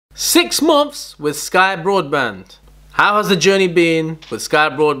6 months with Sky Broadband. How has the journey been with Sky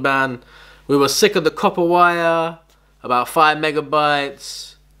Broadband? We were sick of the copper wire, about 5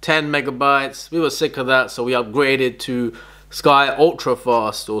 megabytes, 10 megabytes. We were sick of that, so we upgraded to Sky Ultra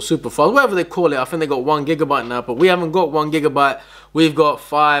Fast or Super Fast, whatever they call it. I think they got 1 gigabyte now, but we haven't got 1 gigabyte. We've got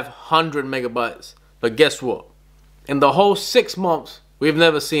 500 megabytes. But guess what? In the whole 6 months, we've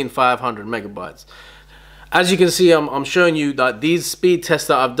never seen 500 megabytes. As you can see, I'm showing you that these speed tests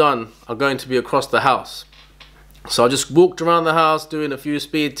that I've done are going to be across the house. So I just walked around the house doing a few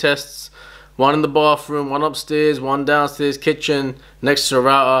speed tests. One in the bathroom, one upstairs, one downstairs, kitchen, next to the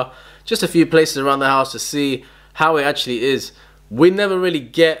router. Just a few places around the house to see how it actually is. We never really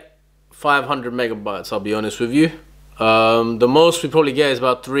get 500 megabytes, I'll be honest with you. The most we probably get is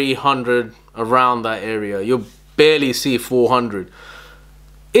about 300 around that area. You'll barely see 400.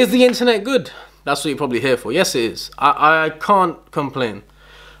 Is the internet good? That's what you're probably here for. Yes, it is. I can't complain.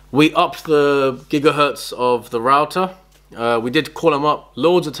 We upped the gigahertz of the router. We did call them up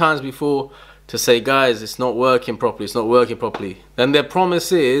loads of times before to say, guys, it's not working properly. It's not working properly. Then their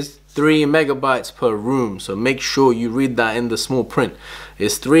promise is 3 megabytes per room. So make sure you read that in the small print.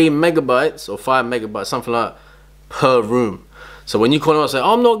 It's 3 megabytes or 5 megabytes, something like that, per room. So when you call them up and say,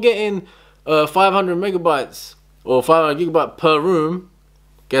 I'm not getting 500 megabytes or 500 gigabytes per room,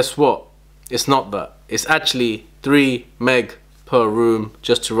 guess what? It's not that. It's actually 3 meg per room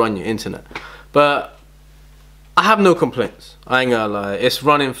just to run your internet. But I have no complaints. I ain't gonna lie. It's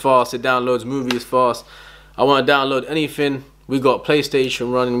running fast. It downloads movies fast. I want to download anything. We got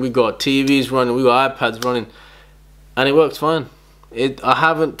PlayStation running. We got TVs running. We got iPads running, and it works fine. I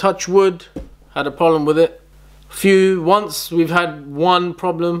haven't, touch wood, had a problem with it. Once we've had one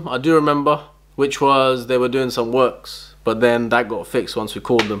problem. I do remember, which was they were doing some works, but then that got fixed once we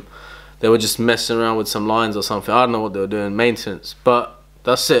called them. They were just messing around with some lines or something. I don't know what they were doing, maintenance. But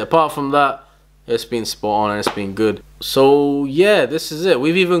that's it. Apart from that, it's been spot on and it's been good. So yeah, this is it.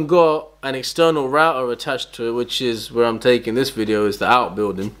 We've even got an external router attached to it, which is where I'm taking this video, is the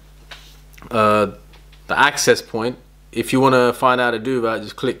outbuilding. The access point. If you want to find out how to do that,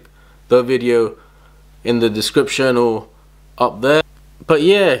 just click the video in the description or up there. But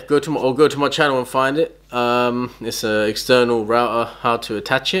yeah, go to my channel and find it. It's an external router, how to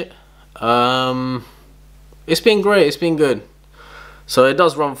attach it. It's been great, it's been good. So it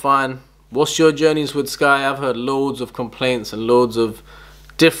does run fine. What's your journeys with Sky? I've heard loads of complaints and loads of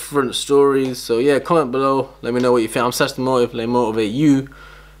different stories. So yeah, comment below, let me know what you think. I'm Sachthemotive, let me motivate you.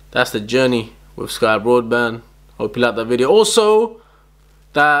 That's the journey with Sky Broadband. Hope you liked that video. Also,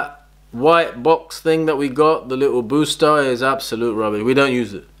 that white box thing that we got, the little booster, is absolute rubbish. We don't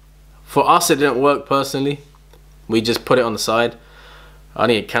use it. For us, it didn't work personally. We just put it on the side. I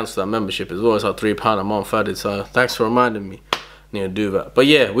need to cancel that membership as well. It's like £3 a month added, so thanks for reminding me. I need to do that. But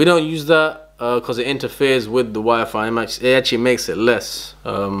yeah, we don't use that because it interferes with the Wi-Fi. It actually makes it less.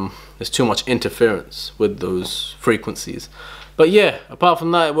 There's too much interference with those frequencies. But yeah, apart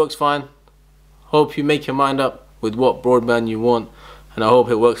from that, it works fine. Hope you make your mind up with what broadband you want, and I hope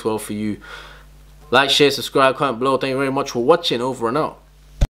it works well for you. Like, share, subscribe, comment below. Thank you very much for watching. Over and out.